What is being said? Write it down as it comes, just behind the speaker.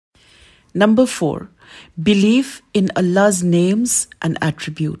Number 4, belief in Allah's names and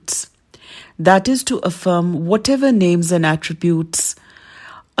attributes. That is to affirm whatever names and attributes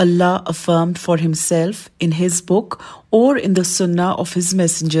Allah affirmed for himself in his book or in the sunnah of his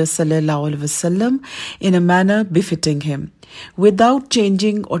messenger sallallahu alaihi wasallam in a manner befitting him, without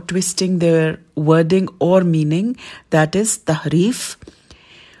changing or twisting their wording or meaning, that is tahrif,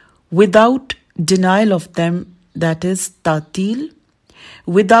 without denial of them, that is ta'til,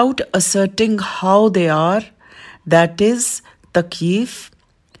 without asserting how they are, that is takyif,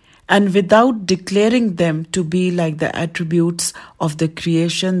 and without declaring them to be like the attributes of the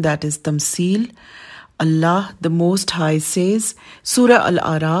creation, that is tamsil. Allah the Most High says, Surah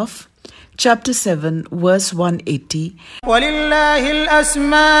Al-Araf, Chapter 7, verse 180, وَلِلَّهِ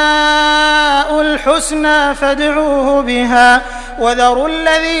الْأَسْمَاءُ الْحُسْنَى فَادْعُوهُ بِهَا وَذَرُوا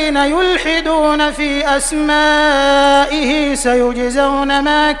الَّذِينَ يُلْحِدُونَ فِي أَسْمَائِهِ سَيُجْزَوْنَ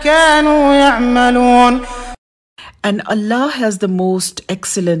مَا كَانُوا يَعْمَلُونَ. And Allah has the most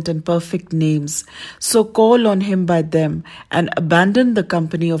excellent and perfect names, so call on Him by them and abandon the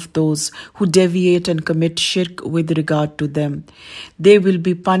company of those who deviate and commit shirk with regard to them. They will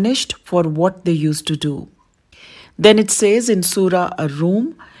be punished for what they used to do. Then it says in Surah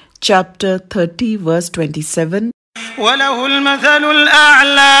Ar-Rum, Chapter 30, verse 27, وَلَهُ الْمَثَلُ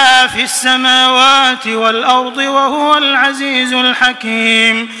الْأَعْلَى فِي السَّمَاوَاتِ وَالْأَرْضِ وَهُوَ الْعَزِيزُ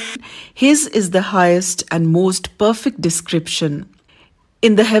الْحَكِيمُ. His is the highest and most perfect description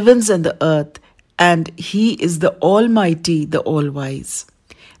in the heavens and the earth, and He is the Almighty, the All-Wise.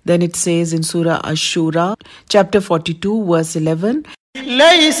 Then it says in Surah Ash-Shura, Chapter 42, verse 11,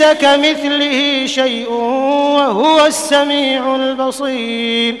 لَيْسَ كَمِثْلِهِ شَيْءٌ وَهُوَ السَّمِيعُ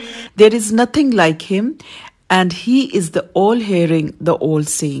الْبَصِيرُ. There is nothing like Him, and He is the All-Hearing, the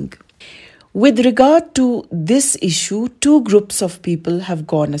All-Seeing. With regard to this issue, two groups of people have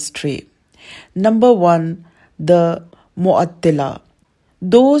gone astray. Number 1, the Mu'attila,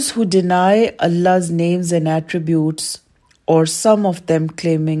 those who deny Allah's names and attributes, or some of them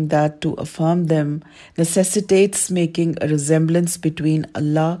claiming that to affirm them necessitates making a resemblance between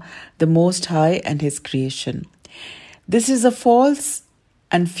Allah, the Most High, and His creation. This is a false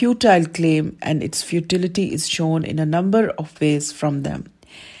and futile claim, and its futility is shown in a number of ways from them.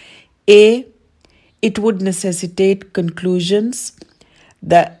 A, it would necessitate conclusions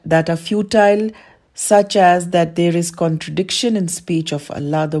that are futile, such as that there is contradiction in speech of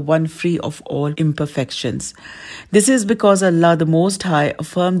Allah, the one free of all imperfections. This is because Allah, the Most High,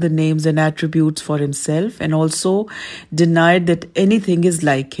 affirmed the names and attributes for Himself and also denied that anything is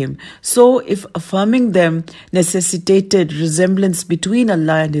like Him. So, if affirming them necessitated resemblance between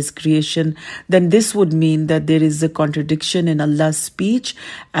Allah and His creation, then this would mean that there is a contradiction in Allah's speech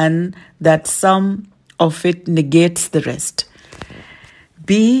and that some of it negates the rest.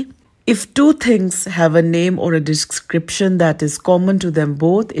 B, if two things have a name or a description that is common to them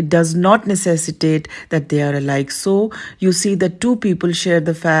both, it does not necessitate that they are alike. So, you see that two people share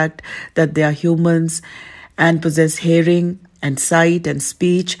the fact that they are humans and possess hearing and sight and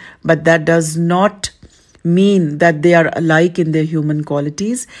speech, but that does not mean that they are alike in their human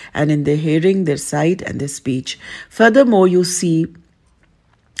qualities and in their hearing, their sight, and their speech. Furthermore, you see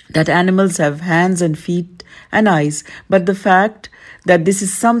that animals have hands and feet and eyes, but the fact that this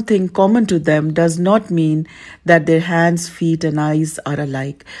is something common to them does not mean that their hands, feet, and eyes are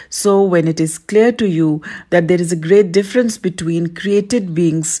alike. So, when it is clear to you that there is a great difference between created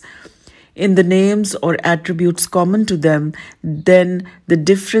beings in the names or attributes common to them, then the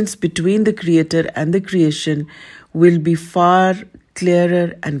difference between the Creator and the creation will be far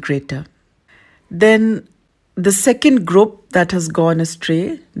clearer and greater. Then, the second group that has gone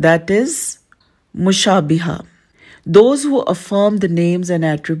astray, that is Mushabiha. Those who affirm the names and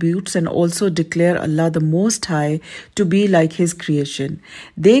attributes and also declare Allah the Most High to be like His creation.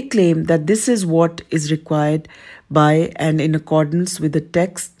 They claim that this is what is required by and in accordance with the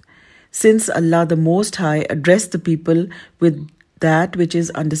text, since Allah the Most High addressed the people with that which is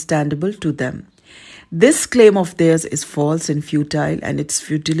understandable to them. This claim of theirs is false and futile, and its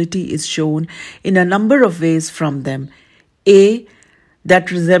futility is shown in a number of ways from them. A, that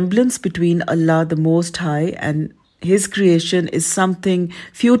resemblance between Allah the Most High and His creation is something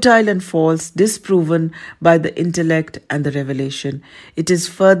futile and false, disproven by the intellect and the revelation. It is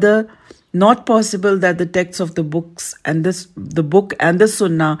further not possible that the texts of the books and the book and the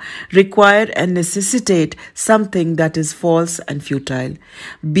sunnah require and necessitate something that is false and futile.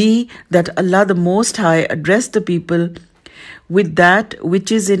 B, that Allah the Most High addressed the people with that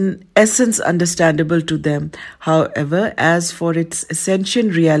which is in essence understandable to them. However, as for its essential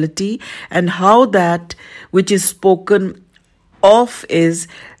reality and how that which is spoken of is,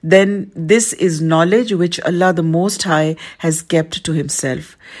 then this is knowledge which Allah the Most High has kept to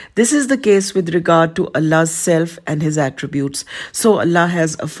Himself. This is the case with regard to Allah's self and His attributes. So Allah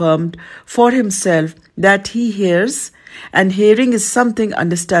has affirmed for Himself that He hears, and hearing is something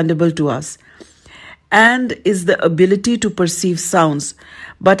understandable to us, and is the ability to perceive sounds.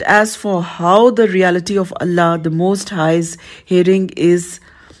 But as for how the reality of Allah the Most High's hearing is,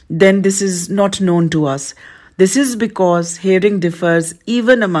 then this is not known to us. This is because hearing differs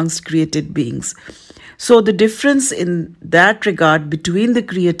even amongst created beings. So the difference in that regard between the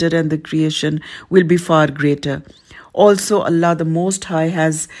Creator and the creation will be far greater. Also, Allah the Most High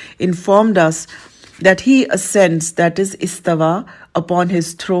has informed us that He ascends, that is istawa, upon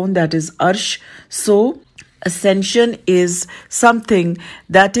His throne, that is arsh. So ascension is something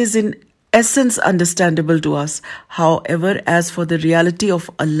that is in essence understandable to us. However, as for the reality of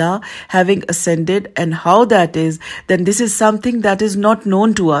Allah having ascended and how that is, then this is something that is not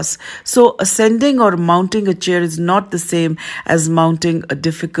known to us. So ascending or mounting a chair is not the same as mounting a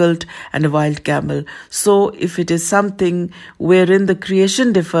difficult and a wild camel. So if it is something wherein the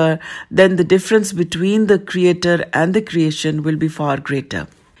creation differ, then the difference between the Creator and the creation will be far greater.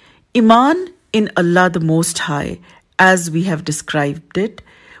 Iman in Allah the Most High, as we have described it,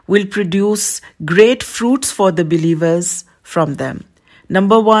 will produce great fruits for the believers from them.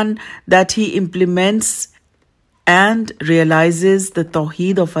 Number one, that he implements and realizes the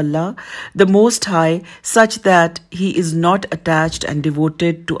Tawheed of Allah, the Most High, such that he is not attached and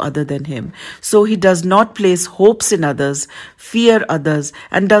devoted to other than Him. So he does not place hopes in others, fear others,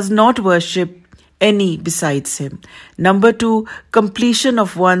 and does not worship any besides Him. Number two, completion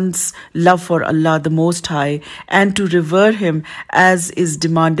of one's love for Allah the Most High and to revere Him as is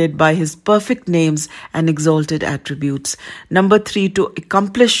demanded by His perfect names and exalted attributes. Number three, to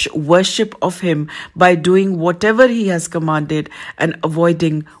accomplish worship of Him by doing whatever He has commanded and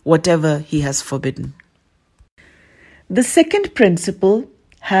avoiding whatever He has forbidden. The second principle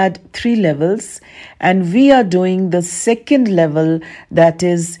had 3 levels, and we are doing the second level, that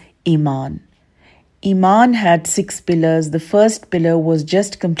is Iman. Iman had 6 pillars. The first pillar was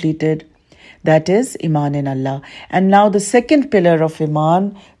just completed, that is Iman in Allah. And now the second pillar of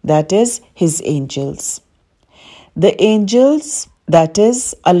Iman, that is His angels. The angels, that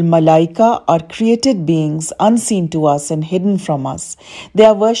is Al-Malaika, are created beings unseen to us and hidden from us. They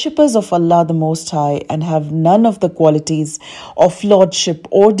are worshippers of Allah the Most High and have none of the qualities of lordship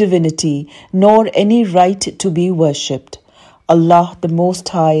or divinity, nor any right to be worshipped. Allah the Most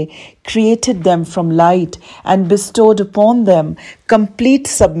High created them from light and bestowed upon them complete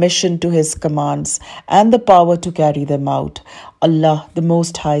submission to His commands and the power to carry them out. Allah the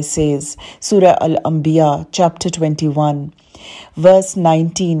Most High says, Surah Al-Anbiya, chapter 21, verse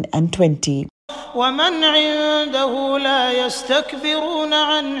 19 and 20. ومن عنده لا يستكبرون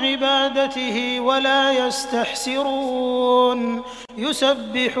عن عبادته ولا يستحسرون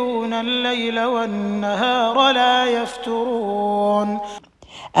يسبحون الليل والنهار لا يفترون.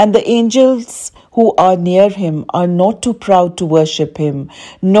 And the angels who are near Him are not too proud to worship Him,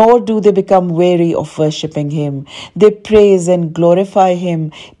 nor do they become weary of worshipping Him. They praise and glorify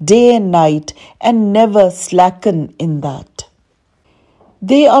Him day and night and never slacken in that.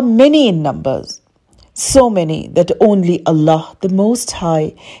 They are many in numbers, so many that only Allah the Most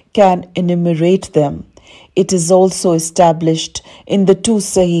High can enumerate them. It is also established in the 2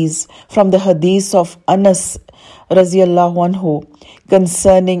 Sahihs from the hadith of Anas Raziyallahu Anhu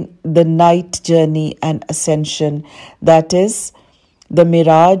concerning the night journey and ascension, that is the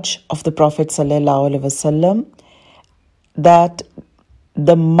Miraj of the Prophet Sallallahu Alaihi Wasallam, that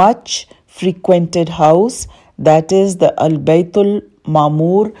the much frequented house, that is the Al-Baytul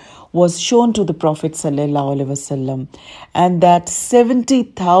Mamur, was shown to the Prophet Sallallahu Alaihi Wasallam, and that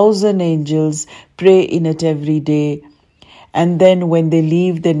 70,000 angels pray in it every day, and then when they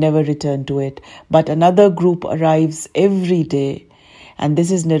leave they never return to it, but another group arrives every day. And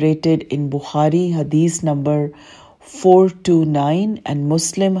this is narrated in Bukhari hadith number 429 and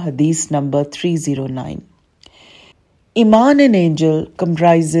Muslim hadith number 309. Iman in angel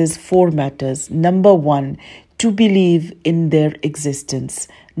comprises 4 matters. Number 1, to believe in their existence.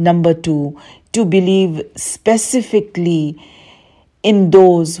 Number 2, to believe specifically in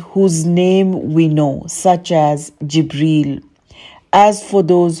those whose name we know, such as Jibreel. As for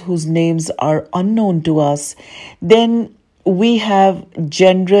those whose names are unknown to us, then we have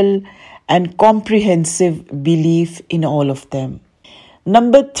general and comprehensive belief in all of them.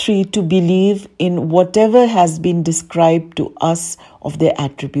 Number 3, to believe in whatever has been described to us of their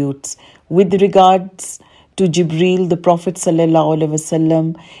attributes with regards To Jibreel, the Prophet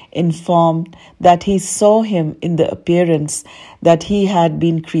ﷺ informed that he saw him in the appearance that he had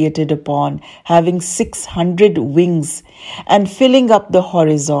been created upon, having 600 wings and filling up the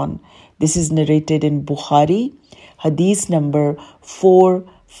horizon. This is narrated in Bukhari, hadith number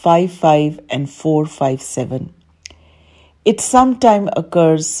 455 and 457. It sometimes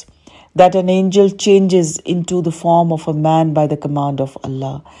occurs that an angel changes into the form of a man by the command of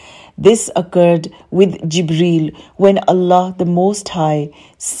Allah. This occurred with Jibreel when Allah the Most High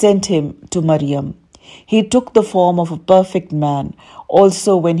sent him to Maryam. He took the form of a perfect man.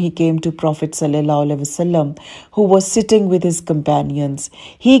 Also when he came to Prophet ﷺ, who was sitting with his companions,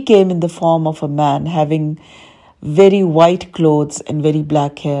 he came in the form of a man having very white clothes and very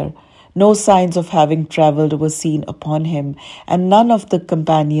black hair. No signs of having travelled were seen upon him, and none of the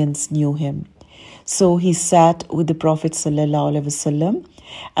companions knew him. So he sat with the Prophet ﷺ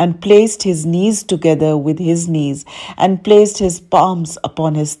and placed his knees together with his knees and placed his palms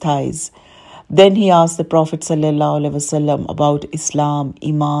upon his thighs. Then he asked the Prophet ﷺ about Islam,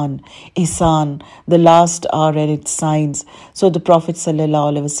 Iman, Ihsan, the last hour and its signs. So the Prophet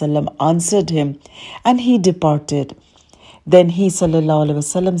ﷺ answered him and he departed. Then he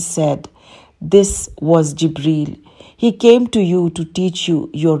ﷺ said, "This was Jibreel. He came to you to teach you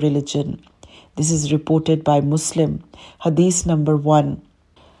your religion." This is reported by Muslim, hadith number 1.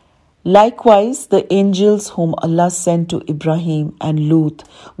 Likewise, the angels whom Allah sent to Ibrahim and Lut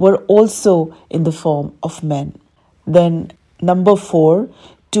were also in the form of men. Then number 4,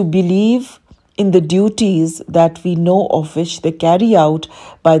 to believe in the duties that we know of which they carry out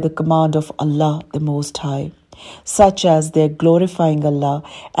by the command of Allah the Most High, such as their glorifying Allah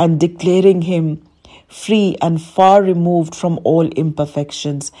and declaring Him free and far removed from all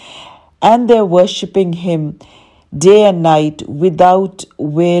imperfections, and their worshipping Him day and night without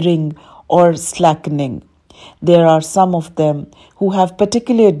wearing or slackening. There are some of them who have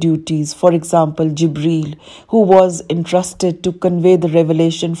particular duties. For example, Jibreel, who was entrusted to convey the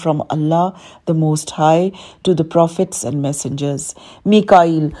revelation from Allah the Most High to the prophets and messengers.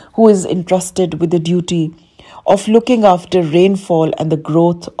 Mikael, who is entrusted with the duty of looking after rainfall and the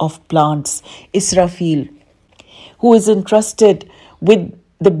growth of plants. Israfil, who is entrusted with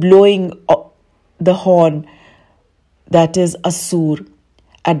the blowing of the horn, that is Asur,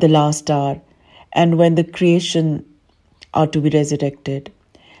 at the last hour, and when the creation are to be resurrected.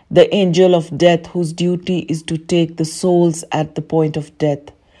 The angel of death, whose duty is to take the souls at the point of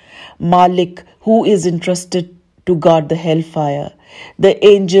death. Malik, who is entrusted to guard the hellfire. The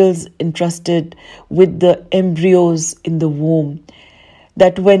angels entrusted with the embryos in the womb,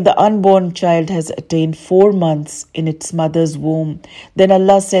 that when the unborn child has attained 4 months in its mother's womb, then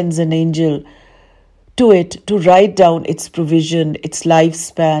Allah sends an angel to it to write down its provision, its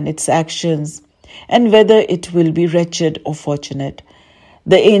lifespan, its actions, and whether it will be wretched or fortunate.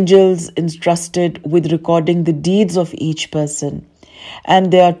 The angels entrusted with recording the deeds of each person, and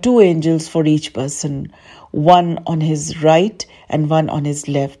there are 2 angels for each person, one on his right and one on his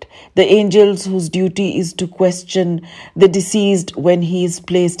left. The angels whose duty is to question the deceased when he is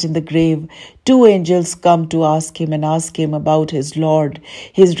placed in the grave. 2 angels come to ask him about his Lord,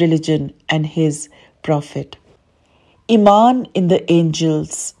 his religion, and his Prophet. Iman in the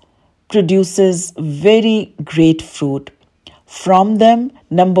angels produces very great fruit. From them,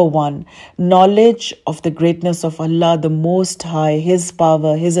 number 1, knowledge of the greatness of Allah the Most High, His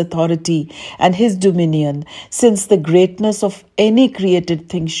power, His authority, and His dominion, since the greatness of any created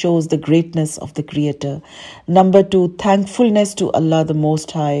thing shows the greatness of the Creator. Number 2, thankfulness to Allah the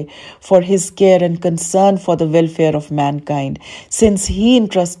Most High for His care and concern for the welfare of mankind, since He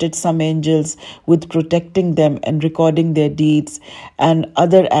entrusted some angels with protecting them and recording their deeds and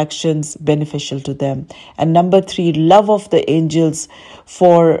other actions beneficial to them. And number 3, love of the angels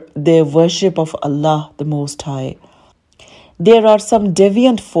for their worship of Allah the Most High. There are some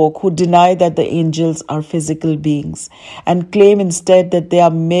deviant folk who deny that the angels are physical beings and claim instead that they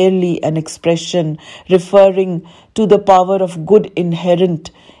are merely an expression referring to the power of good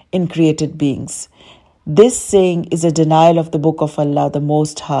inherent in created beings. This saying is a denial of the Book of Allah the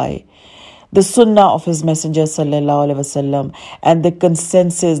Most High, the Sunnah of His Messenger sallallahu alaihi wasallam, and the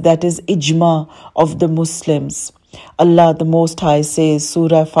consensus, that is ijma, of the Muslims. Allah the Most High says,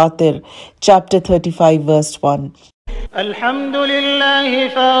 Surah Fatir, chapter 35, verse 1. الحمد لله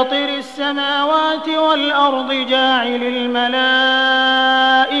فاطر السماوات والأرض جاعل الملائكة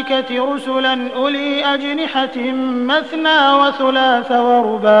رسلا أولي أجنحة مثنى وثلاث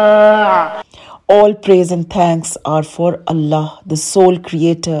ورباع. All praise and thanks are for Allah, the sole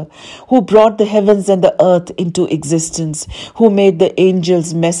creator, who brought the heavens and the earth into existence, who made the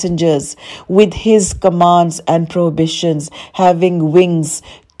angels messengers with his commands and prohibitions, having wings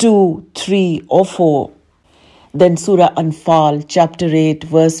 2, 3 or 4. Then Surah Anfal, chapter 8,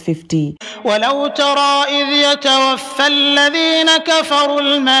 verse 50. وَلَوْ تَرَى إِذْ يَتَوَفَّى الَّذِينَ كَفَرُوا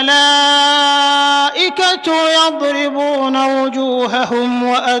الْمَلَائِكَةُ يَضْرِبُونَ وُجُوهَهُمْ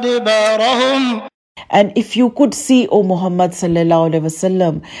وَأَدْبَارَهُمْ. And if you could see, O Muhammad sallallahu alaihi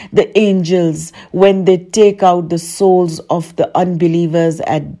wasallam, the angels when they take out the souls of the unbelievers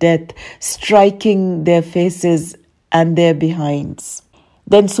at death, striking their faces and their behinds.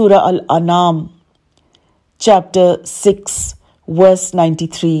 Then Surah Al-An'am, chapter 6, verse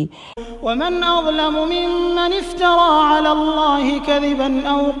 93. ومن أظلم ممن افترى على الله كذبا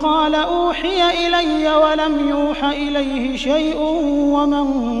أو قال أوحي إلي ولم يوح إليه شيء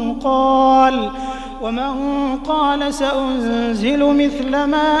ومن قال سأنزل مثل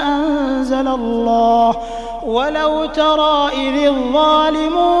ما أنزل الله ولو ترى إذ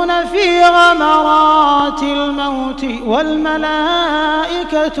الظالمون في غمرات الموت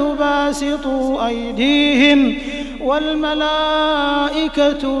والملائكة باسطوا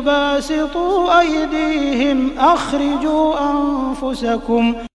أيديهم أخرجوا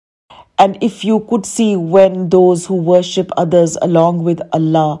أنفسكم. And if you could see when those who worship others along with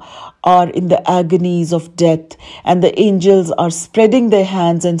Allah are in the agonies of death, and the angels are spreading their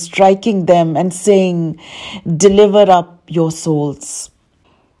hands and striking them and saying, "Deliver up your souls."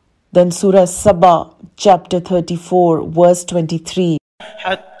 Then Surah Saba, chapter 34, verse 23.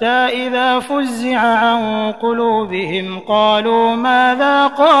 حتى إذا فزع عن قلوبهم قالوا ماذا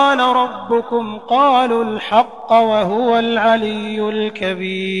قال ربكم قالوا الحق وهو العلي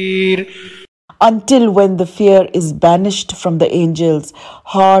الكبير. Until when the fear is banished from the angels'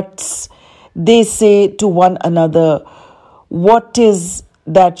 hearts, they say to one another, "What is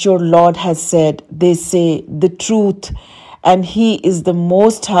that your Lord has said?" They say, "The truth, and He is the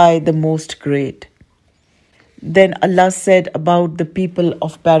Most High, the Most Great." Then Allah said about the people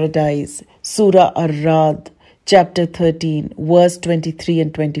of paradise, Surah Ar-Ra'd, chapter 13, verse 23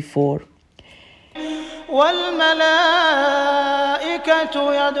 and 24. وَالْمَلَائِكَةُ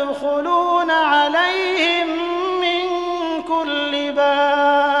يَدْخُلُونَ عَلَيْهِمْ مِنْ كُلِّ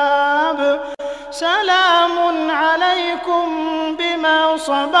بَابٍ سَلَامٌ عَلَيْكُمْ بِمَا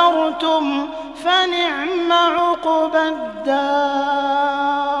صَبَرْتُمْ فَنِعْمَ عُقْبَى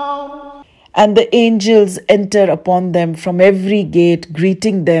الدَّارِ. And the angels enter upon them from every gate,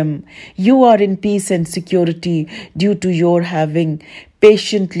 greeting them, "You are in peace and security due to your having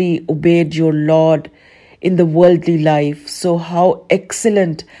patiently obeyed your Lord in the worldly life. So how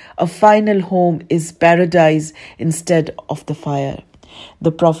excellent a final home is paradise instead of the fire."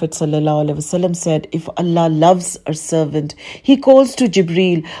 The Prophet ﷺ said, if Allah loves a servant, he calls to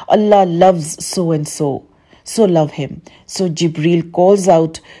Jibreel, "Allah loves so and so, so love him." So Jibreel calls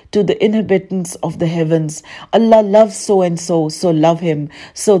out to the inhabitants of the heavens, "Allah loves so and so, so love him."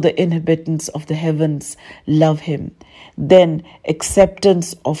 So the inhabitants of the heavens love him. Then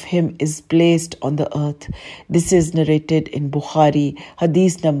acceptance of him is placed on the earth. This is narrated in Bukhari,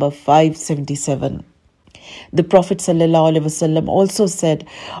 hadith number 577. The Prophet ﷺ also said,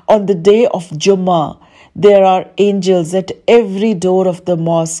 on the day of Jummah, there are angels at every door of the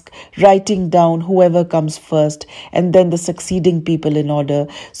mosque writing down whoever comes first and then the succeeding people in order.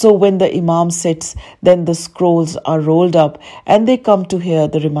 So when the Imam sits, then the scrolls are rolled up and they come to hear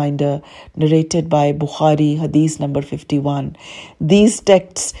the reminder. Narrated by Bukhari, hadith number 51. These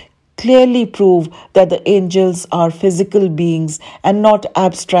texts clearly prove that the angels are physical beings and not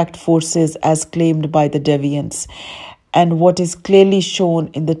abstract forces as claimed by the deviants. And what is clearly shown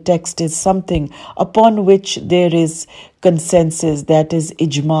in the text is something upon which there is consensus, that is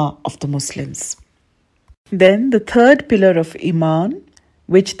ijma of the Muslims. Then the third pillar of Iman,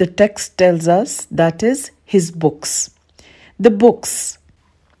 which the text tells us, that is his books. The books,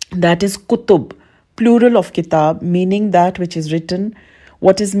 that is kutub, plural of kitab, meaning that which is written.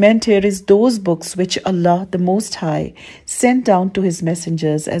 What is meant here is those books which Allah, the Most High, sent down to His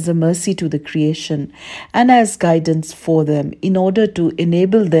messengers as a mercy to the creation and as guidance for them in order to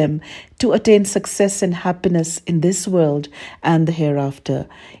enable them to attain success and happiness in this world and the hereafter.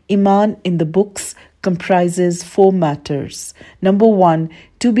 Iman in the books comprises 4 matters. Number 1,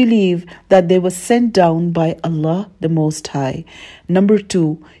 to believe that they were sent down by Allah, the Most High. Number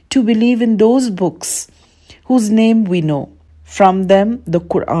 2, to believe in those books whose name we know. From them, the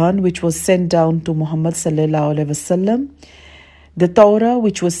Quran, which was sent down to Muhammad sallallahu alaihi wasallam. the Torah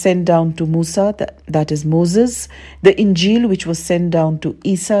which was sent down to Musa, that is Moses, the Injil which was sent down to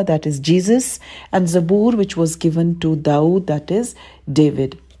Isa, that is Jesus, and Zabur which was given to Dawood, that is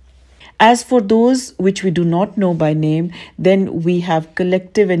David. As for those which we do not know by name, then we have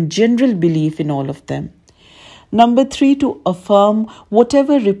collective and general belief in all of them. Number 3, to affirm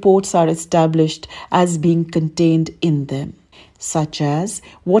whatever reports are established as being contained in them, such as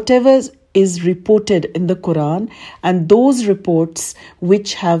whatever is reported in the Quran and those reports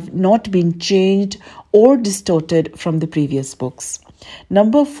which have not been changed or distorted from the previous books.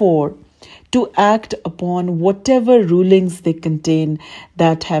 Number 4, to act upon whatever rulings they contain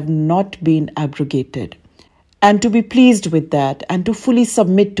that have not been abrogated, and to be pleased with that and to fully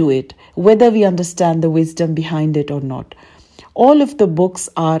submit to it, whether we understand the wisdom behind it or not. All of the books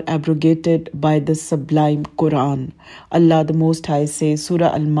are abrogated by the sublime Quran. Allah the Most High says,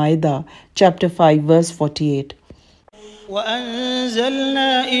 Surah Al-Ma'idah, chapter 5, verse 48.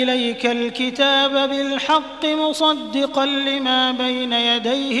 وَأَنزَلْنَا إِلَيْكَ الْكِتَابَ بِالْحَقِّ مُصَدِّقًا لِمَا بَيْنَ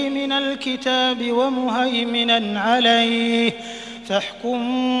يَدَيْهِ مِنَ الْكِتَابِ وَمُهَيْمِنًا عَلَيْهِ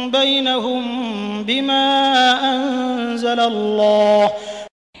فَاحْكُم بَيْنَهُم بِمَا أَنزَلَ اللَّهُ.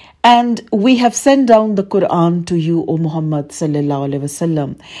 And we have sent down the Quran to you, O Muhammad sallallahu alaihi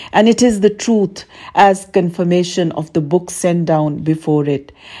wasallam, and it is the truth as confirmation of the book sent down before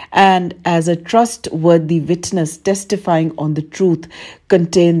it, and as a trustworthy witness testifying on the truth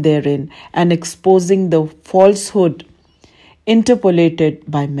contained therein and exposing the falsehood interpolated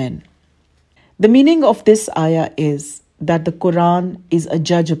by men. The meaning of this ayah is that the Quran is a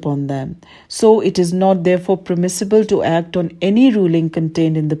judge upon them. So it is not therefore permissible to act on any ruling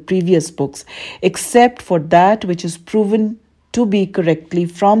contained in the previous books, except for that which is proven to be correctly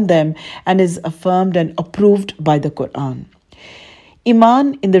from them and is affirmed and approved by the Quran.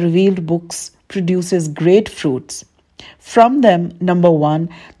 Iman in the revealed books produces great fruits. From them, number 1,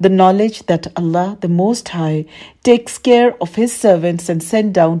 the knowledge that Allah the Most High takes care of His servants and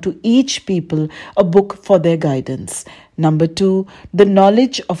sent down to each people a book for their guidance. Number 2, the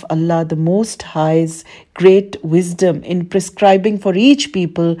knowledge of Allah the Most High's great wisdom in prescribing for each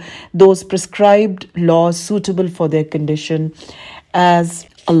people those prescribed laws suitable for their condition, as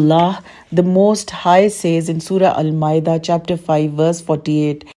Allah the Most High says in Surah Al-Ma'idah, chapter 5, verse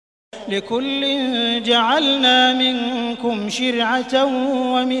 48. لِكُلٍّ جَعَلْنَا مِنكُمْ شِرْعَةً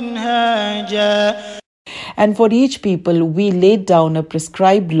وَمِنْهَاجًا. And for each people we laid down a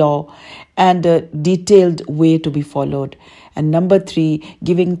prescribed law and a detailed way to be followed. And number 3,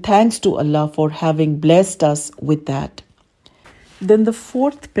 giving thanks to Allah for having blessed us with that. Then the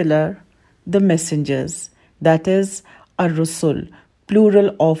 4th pillar, the messengers, that is Ar-Rusul,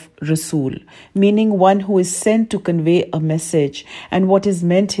 plural of Rasul, meaning one who is sent to convey a message. And what is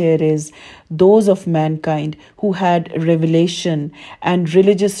meant here is those of mankind who had revelation and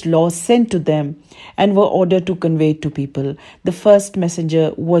religious law sent to them and were ordered to convey it to people. The first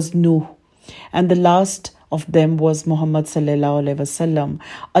messenger was Nuh, and the last of them was Muhammad sallallahu alaihi wasallam.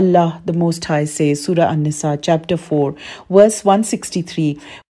 Allah the Most High says, Surah An-Nisa, chapter 4, verse 163.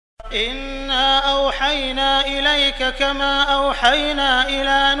 إِنَّا أَوْحَيْنَا إِلَيْكَ كَمَا أَوْحَيْنَا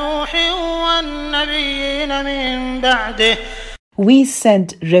إِلَى نُوحٍ وَالنَّبِيِّينَ مِن بَعْدِهِ. We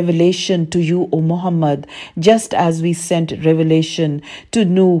sent revelation to you, O Muhammad, just as we sent revelation to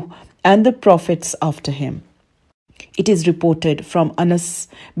Nuh and the prophets after him. It is reported from Anas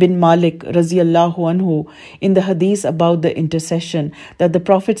bin Malik raziyallahu anhu in the hadith about the intercession that the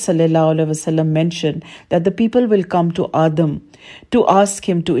Prophet sallallahu alaihi wasallam mentioned that the people will come to Adam to ask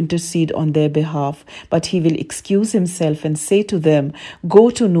him to intercede on their behalf, but he will excuse himself and say to them, "Go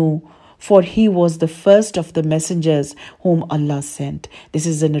to Nuh, for he was the first of the messengers whom Allah sent." This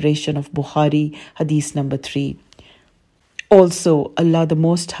is a narration of Bukhari, hadith number 3. Also, Allah the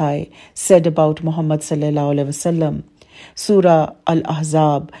Most High said about Muhammad sallallahu alaihi wasallam, Surah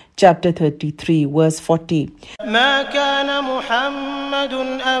Al-Ahzab, chapter 33, verse 40. ما كان محمد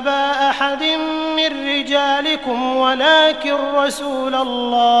أبا أحد من رجالكم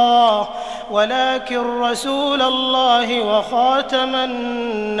ولكن رسول الله وخاتم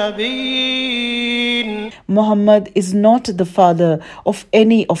النبيين. Muhammad is not the father of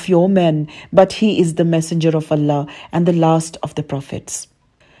any of your men, but he is the messenger of Allah and the last of the prophets.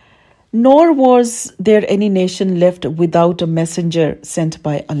 Nor was there any nation left without a messenger sent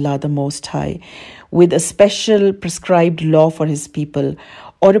by Allah the Most High, with a special prescribed law for his people,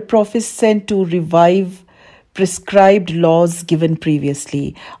 or a prophet sent to revive prescribed laws given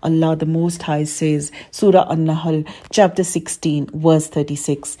previously. Allah the Most High says, Surah An-Nahl, chapter 16, verse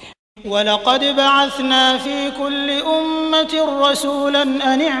 36. وَلَقَدْ بَعَثْنَا فِي كُلِّ أُمَّةٍ رَسُولًا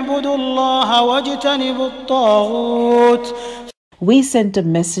أَنِ اعْبُدُوا اللَّهَ وَاجْتَنِبُوا الطَّاغُوتَ we sent a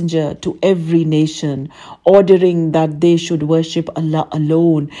messenger to every nation, ordering that they should worship Allah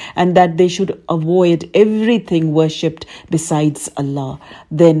alone and that they should avoid everything worshipped besides Allah.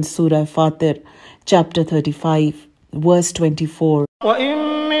 Then Surah Fatir, chapter 35, verse 24.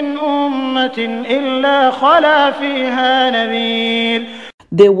 وَإِن مِّنْ أُمَّةٍ إِلَّا خَلَا فِيهَا نَذِيرٌ.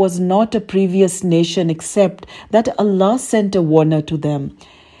 There was not a previous nation except that Allah sent a warner to them.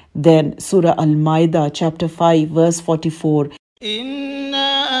 Then Surah Al-Ma'idah, chapter 5, verse 44.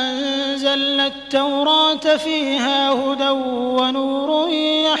 إِنَّا أَنزَلْنَا التَّوْرَاةَ فِيهَا هُدًى وَنُورٌ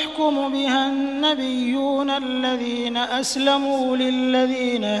يَحْكُمُ بِهَا النَّبِيُّونَ الَّذِينَ أَسْلَمُوا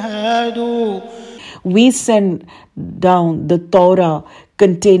لِلَّذِينَ هَادُوا. We send down the Torah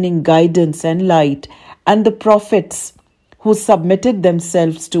containing guidance and light, and the prophets who submitted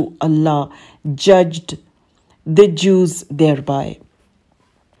themselves to Allah judged the Jews thereby.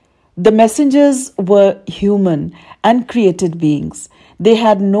 The messengers were human and created beings. They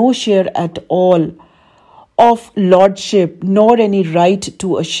had no share at all of lordship nor any right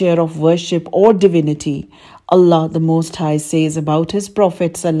to a share of worship or divinity. Allah the Most High says about His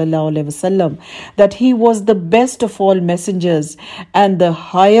Prophet ﷺ that he was the best of all messengers and the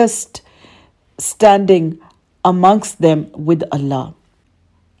highest standing amongst them with Allah.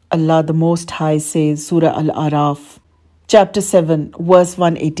 Allah the Most High says, Surah Al-Araf, chapter 7, verse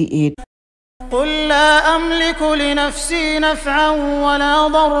 188. قُل لَّا أَمْلِكُ لِنَفْسِي نَفْعًا وَلَا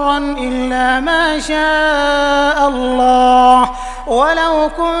ضَرًّا إِلَّا مَا شَاءَ اللَّهُ وَلَوْ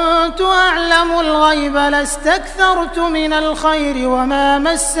كُنتُ أَعْلَمُ الْغَيْبَ لَاسْتَكْثَرْتُ مِنَ الْخَيْرِ وَمَا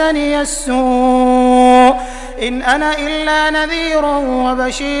مَسَّنِيَ السُّوءُ إِنْ أَنَا إِلَّا نَذِيرٌ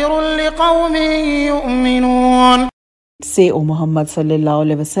وَبَشِيرٌ لِقَوْمٍ يُؤْمِنُونَ. Say, O Muhammad sallallahu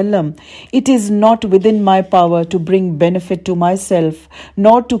alaihi wasallam, it is not within my power to bring benefit to myself,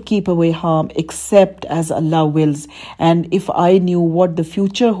 nor to keep away harm, except as Allah wills. And if I knew what the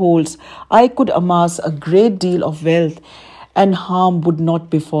future holds, I could amass a great deal of wealth, and harm would not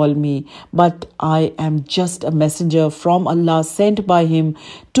befall me. But I am just a messenger from Allah, sent by Him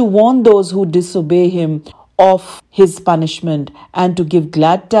to warn those who disobey Him of His punishment, and to give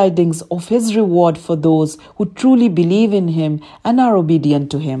glad tidings of His reward for those who truly believe in Him and are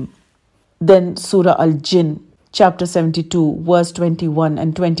obedient to Him. Then Surah Al-Jinn, chapter 72, verse 21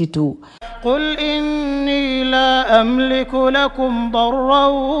 and 22. قُلْ إِنِّي لَا أَمْلِكُ لَكُمْ ضَرًّا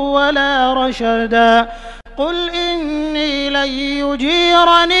وَلَا رَشَدًا قُلْ إِنِّي لَن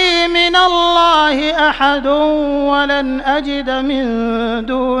يُجِيرَنِي مِنَ اللَّهِ أَحَدٌ وَلَنْ أَجِدَ مِن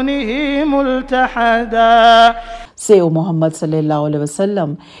دُونِهِ مُلْتَحَدًا. Say, O Muhammad sallallahu alaihi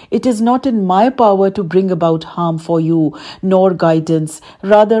wasallam, it is not in my power to bring about harm for you, nor guidance.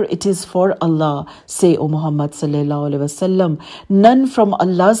 Rather, it is for Allah. Say, O Muhammad sallallahu alaihi wasallam, none from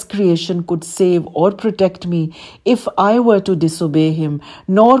Allah's creation could save or protect me if I were to disobey Him,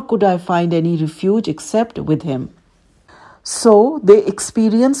 nor could I find any refuge except with Him. So they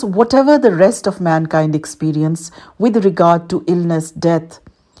experience whatever the rest of mankind experience with regard to illness, death,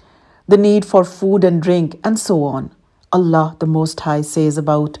 the need for food and drink, and so on. Allah the Most High says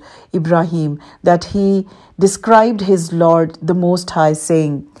about Ibrahim that he described his Lord the Most High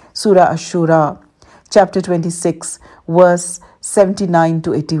saying, Surah Ash-Shura, chapter 26, verse 79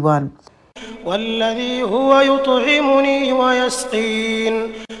 to 81. وَالَّذِي هُوَ يُطْعِمُنِي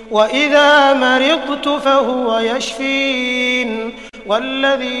وَيَسْقِينِ وَإِذَا مَرِضْتُ فَهُوَ يَشْفِينِ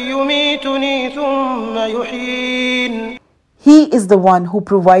وَالَّذِي يُمِيتُنِي ثُمَّ يُحْيِينِ. He is the one who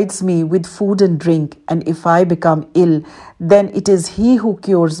provides me with food and drink, and if I become ill, then it is He who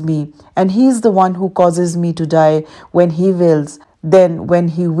cures me, and He is the one who causes me to die when He wills. Then when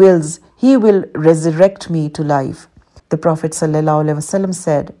He wills, He will resurrect me to life. The Prophet ﷺ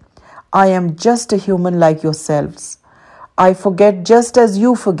said, I am just a human like yourselves. I forget just as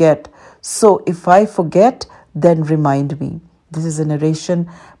you forget. So if I forget, then remind me. This is a narration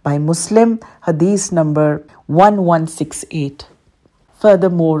by Muslim, hadith number 1168.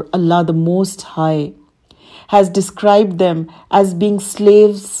 Furthermore, Allah the Most High has described them as being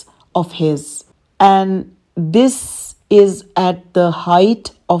slaves of His, and this is at the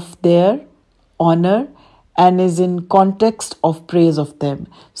height of their honor and is in context of praise of them.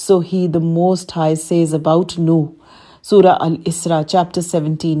 So He the Most High says about Nuh, Surah Al-Isra, chapter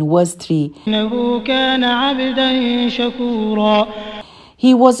 17, verse 3. إِنَّهُ كَانَ عَبْدًا شَكُورًا.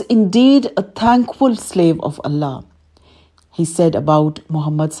 He was indeed a thankful slave of Allah. He said about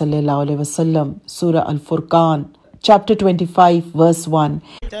Muhammad sallallahu alaihi wasallam, Surah Al-Furqan, chapter 25, verse 1.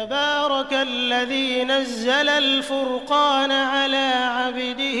 تبارك الذي نزل الفرقان على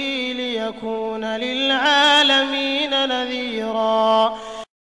عبده ليكون للعالمين نذيرا.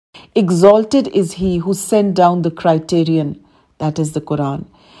 Exalted is He who sent down the criterion, that is the Quran,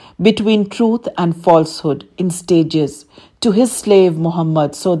 between truth and falsehood in stages to his slave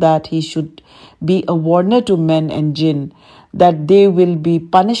Muhammad, so that he should be a warner to men and jinn, that they will be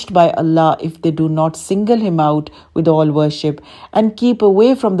punished by Allah if they do not single him out with all worship and keep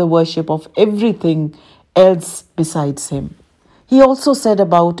away from the worship of everything else besides him. He also said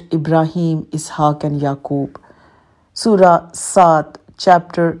about Ibrahim, Ishaq and Yaqub, Surah Sad,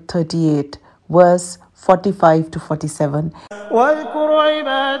 chapter 38, verse 45 to 47. واذكر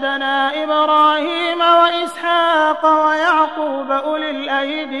عبادنا إبراهيم وإسحاق ويعقوب أولي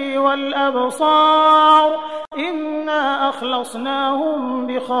الأيدي والأبصار إنا أخلصناهم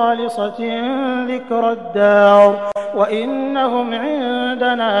بخالصة ذكر الدار وإنهم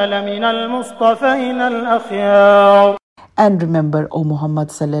عندنا لمن المصطفين الأخيار. And remember, O Muhammad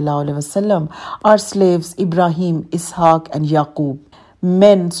sallallahu alaihi wasallam, our slaves Ibrahim, Ishaq and Yaqub,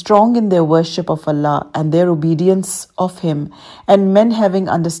 men strong in their worship of Allah and their obedience of Him, and men having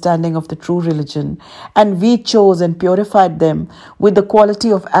understanding of the true religion. And we chose and purified them with the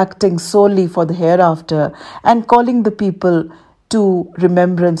quality of acting solely for the hereafter and calling the people to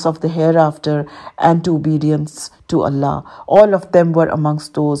remembrance of the hereafter and to obedience to Allah. All of them were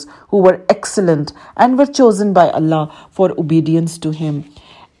amongst those who were excellent and were chosen by Allah for obedience to Him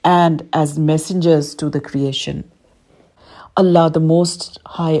and as messengers to the creation. Allah the Most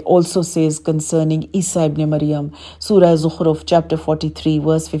High also says concerning Isa ibn Maryam, Surah Zukhruf, chapter 43,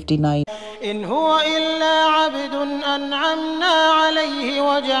 verse 59. إن هو إلا عبد أنعمنا عليه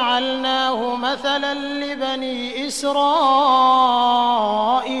وجعلناه مثلا لبني إسرائيل.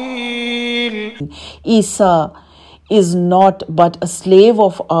 Isa is not but a slave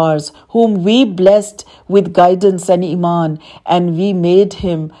of ours, whom we blessed with guidance and iman, and we made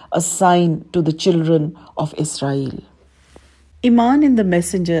him a sign to the children of Israel. Iman in the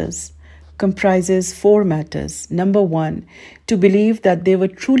messengers comprises 4 matters. Number 1, to believe that they were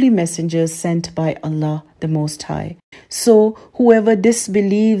truly messengers sent by Allah the Most High. So whoever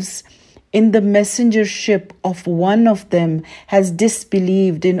disbelieves in the messengership of one of them has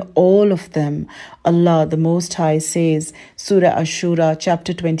disbelieved in all of them. Allah the Most High says, Surah Ash-Shura,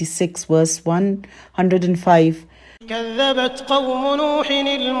 chapter 26, verse 105. كذبت قوم نوح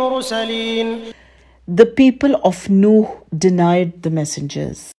المرسلين. The people of Nuh denied the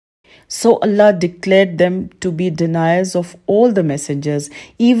messengers. So Allah declared them to be deniers of all the messengers,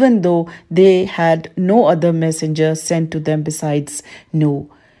 even though they had no other messenger sent to them besides Nuh.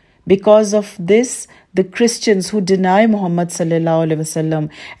 Because of this, the Christians who deny Muhammad sallallahu alaihi wasallam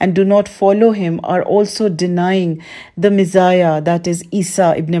and do not follow him are also denying the Messiah, that is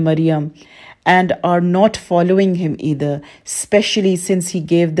Isa ibn Maryam, and are not following him either, especially since he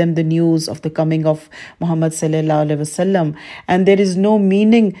gave them the news of the coming of Muhammad sallallahu alaihi wasallam, and there is no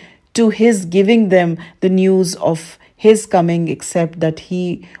meaning to his giving them the news of his coming except that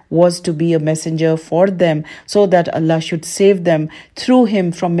he was to be a messenger for them, so that Allah should save them through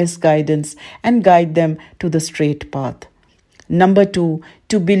him from misguidance and guide them to the straight path. Number 2,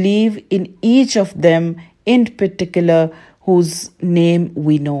 to believe in each of them in particular whose name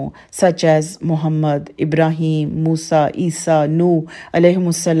we know, such as Muhammad, Ibrahim, Musa, Isa, Nuh,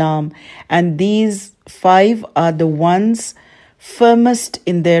 alayhimus salam. And these 5 are the ones firmest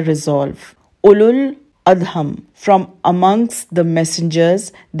in their resolve. Ulul Adham, from amongst the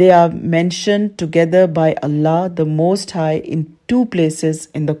messengers, they are mentioned together by Allah the Most High in 2 places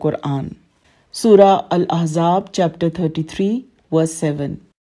in the Quran. Surah Al-Ahzab, chapter 33, verse 7.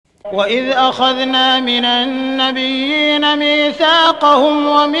 وإذ أخذنا من النبيين ميثاقهم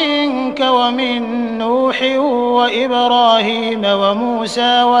ومنك ومن نوح وإبراهيم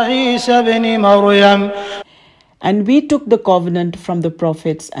وموسى وعيسى بن مريم. And we took the covenant from the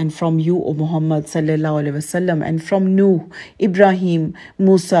prophets and from you, O Muhammad sallallahu alaihi wasallam, and from Nuh, Ibrahim,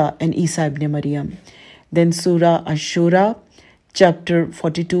 Musa and Isa ibn Maryam. Then Surah Ash-Shura, chapter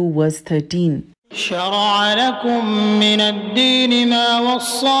 42, verse 13. شرع لكم من الدين ما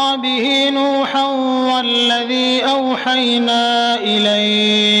وصى به نوحا والذي أوحينا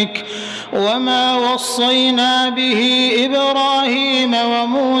إليك وما وصينا به إبراهيم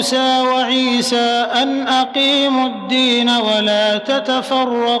وموسى وعيسى أن أقيموا الدين ولا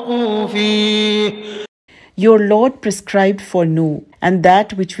تتفرقوا فيه. Your Lord prescribed for Nuh, and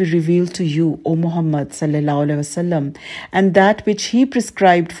that which we revealed to you, O Muhammad sallallahu alaihi wasallam, and that which he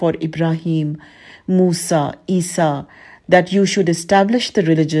prescribed for Ibrahim, Musa, Isa, that you should establish the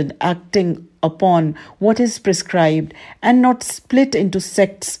religion acting upon what is prescribed and not split into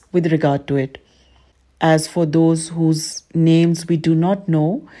sects with regard to it. As for those whose names we do not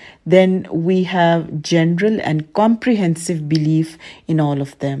know, then we have general and comprehensive belief in all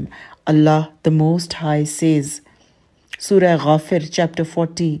of them. Allah the Most High says, Surah Ghafir, chapter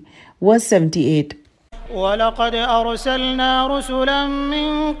 40, verse 78. وَلَقَدْ أَرْسَلْنَا رُسُلًا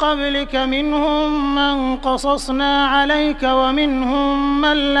مِّن قَبْلِكَ مِنْهُم مَّن قَصَصْنَا عَلَيْكَ وَمِنْهُم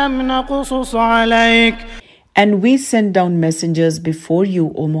مَّن لَّمْ نَقْصُصْ عَلَيْكَ. And we sent down messengers before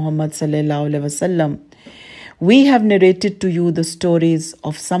you, O Muhammad sallallahu alaihi wasallam. We have narrated to you the stories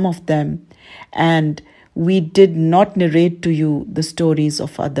of some of them, and we did not narrate to you the stories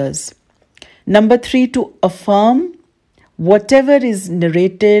of others. Number 3, to affirm whatever is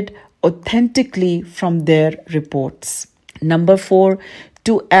narrated authentically from their reports. Number 4,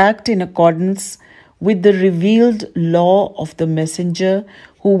 to act in accordance with the revealed law of the messenger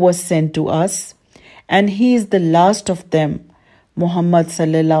who was sent to us, and he is the last of them, Muhammad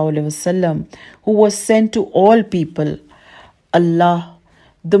sallallahu alaihi wasallam, who was sent to all people. Allah,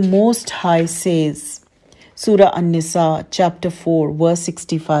 the Most High, says, Surah An-Nisa, chapter 4, verse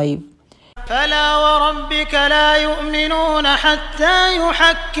 65. فلا وربك لا يؤمنون حتى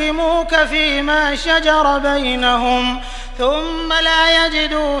يحكموك فيما شجر بينهم ثم لا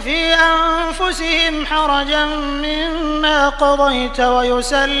يجدوا في أنفسهم حرجا مما قضيت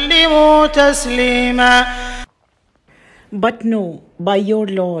ويسلموا تسليما. But no, by your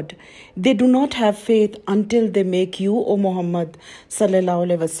Lord, they do not have faith until they make you, O Muhammad sallallahu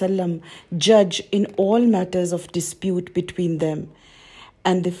alaihi wasallam, judge in all matters of dispute between them,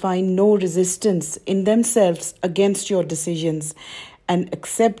 and they find no resistance in themselves against your decisions and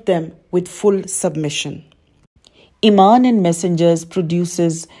accept them with full submission. Iman in messengers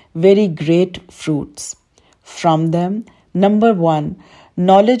produces very great fruits. From them, number 1,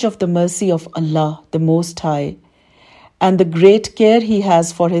 knowledge of the mercy of Allah, the Most High, and the great care He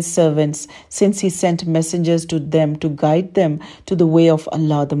has for His servants, since He sent messengers to them to guide them to the way of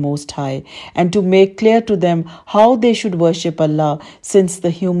Allah the Most High, and to make clear to them how they should worship Allah, since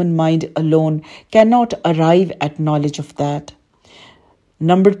the human mind alone cannot arrive at knowledge of that.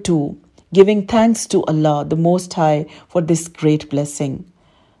 Number 2, giving thanks to Allah the Most High for this great blessing.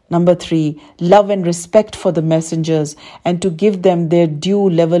 Number 3, love and respect for the messengers, and to give them their due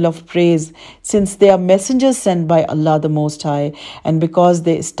level of praise, since they are messengers sent by Allah the Most High, and because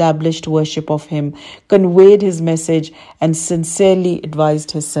they established worship of Him, conveyed His message, and sincerely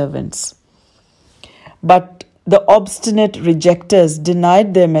advised His servants. But the obstinate rejectors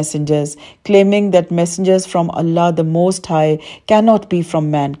denied their messengers, claiming that messengers from Allah the Most High cannot be from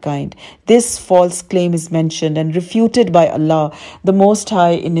mankind. This false claim is mentioned and refuted by Allah the Most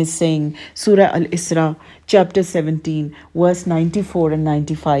High in His saying, Surah Al-Isra, chapter 17, verse 94 and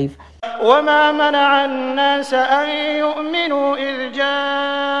 95. وما منع الناس أن يؤمنوا إذ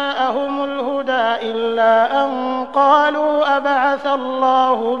جاءهم الهدى إلا أن قالوا أبعث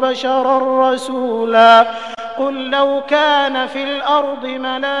الله بشرا رسولا قل لو كان في الأرض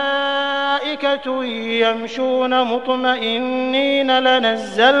ملائكة يمشون مطمئنين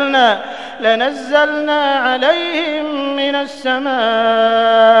لنزلنا عليهم من السماء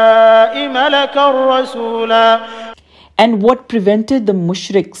ملكا رسولا. And what prevented the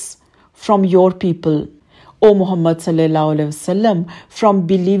mushriks from your people, O Muhammad sallallahu alaihi wasallam, from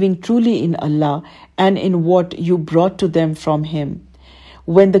believing truly in Allah and in what you brought to them from Him,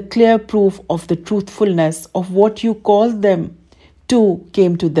 when the clear proof of the truthfulness of what you called them to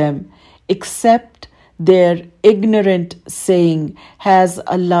came to them, except their ignorant saying, has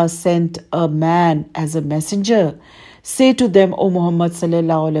Allah sent a man as a messenger? Say to them, O Muhammad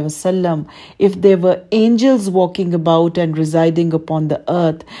sallallahu alaihi wasallam, if there were angels walking about and residing upon the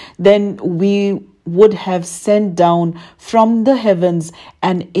earth, then we would have sent down from the heavens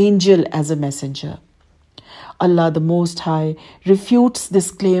an angel as a messenger. Allah the Most High refutes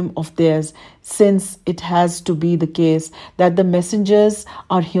this claim of theirs, since it has to be the case that the messengers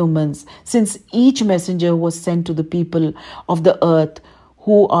are humans, since each messenger was sent to the people of the earth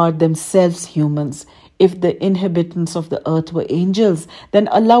who are themselves humans. If the inhabitants of the earth were angels, then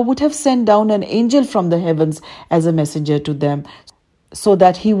Allah would have sent down an angel from the heavens as a messenger to them, so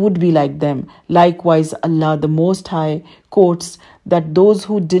that he would be like them. Likewise, Allah the Most High quotes that those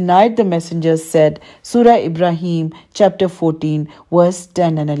who denied the messengers said, Surah Ibrahim, chapter 14, verse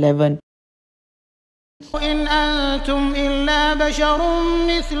 10 and 11. إن أنتم إلا بشر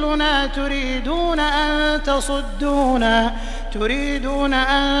مثلنا تريدون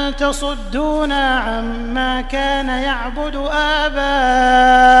أن تصدونا عما كان يعبد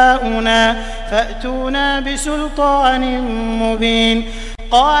آباؤنا فأتونا بسلطان مبين.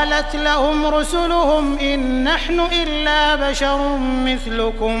 قالت لهم رسلهم إن نحن إلا بشر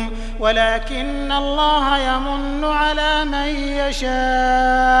مثلكم ولكن الله يمن على من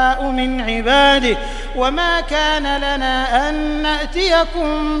يشاء من عباده وما كان لنا أن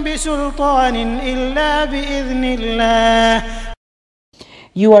نأتيكم بسلطان إلا بإذن الله.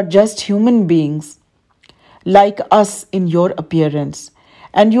 You are just human beings, like us in your appearance,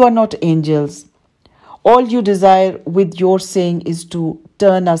 and you are not angels. All you desire with your saying is to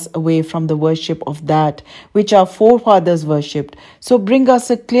turn us away from the worship of that which our forefathers worshipped. So bring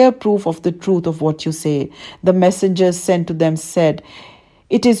us a clear proof of the truth of what you say. The messengers sent to them said,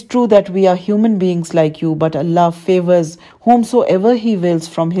 "It is true that we are human beings like you, but Allah favors whomsoever He wills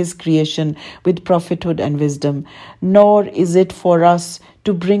from His creation with prophethood and wisdom. Nor is it for us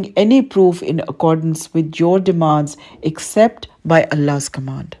to bring any proof in accordance with your demands except by Allah's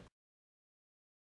command."